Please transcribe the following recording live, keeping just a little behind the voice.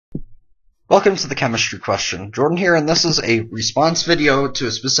Welcome to the chemistry question. Jordan here, and this is a response video to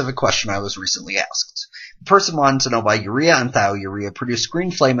a specific question I was recently asked. The person wanted to know why urea and thiourea produce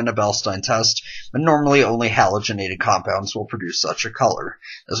green flame in a Beilstein test, but normally only halogenated compounds will produce such a color.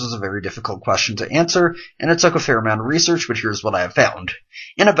 This was a very difficult question to answer, and it took a fair amount of research, but here's what I have found.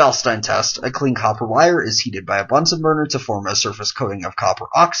 In a Beilstein test, a clean copper wire is heated by a Bunsen burner to form a surface coating of copper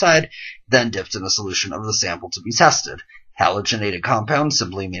oxide, then dipped in a solution of the sample to be tested. Halogenated compounds,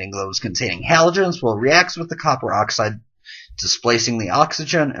 simply meaning those containing halogens, will react with the copper oxide, displacing the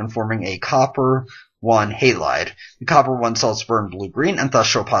oxygen and forming a copper-1 halide. The copper-1 salts burn blue-green and thus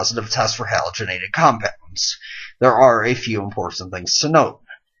show positive tests for halogenated compounds. There are a few important things to note.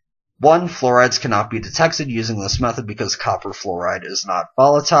 1. Fluorides cannot be detected using this method because copper fluoride is not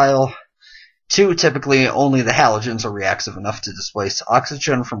volatile. 2. Typically, only the halogens are reactive enough to displace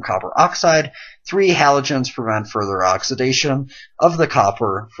oxygen from copper oxide. 3. Halogens prevent further oxidation of the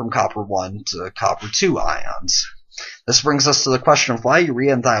copper from copper-1 to copper-2 ions. This brings us to the question of why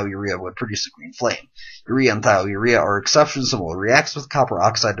urea and thiourea would produce a green flame. Urea and thiourea are exceptions and will react with copper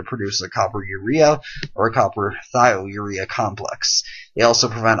oxide to produce a copper urea or a copper thiourea complex. They also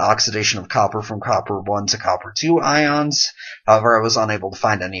prevent oxidation of copper from copper-1 to copper-2 ions. However, I was unable to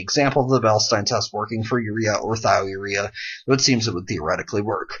find any example of the Beilstein test working for urea or thiourea, though it seems it would theoretically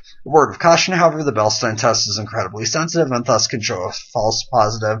work. A word of caution, however, the Beilstein test is incredibly sensitive and thus can show a false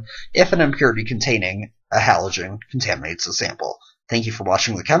positive if an impurity containing a halogen contaminates the sample. Thank you for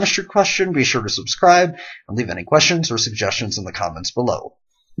watching the chemistry question. Be sure to subscribe and leave any questions or suggestions in the comments below.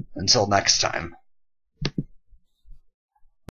 Until next time.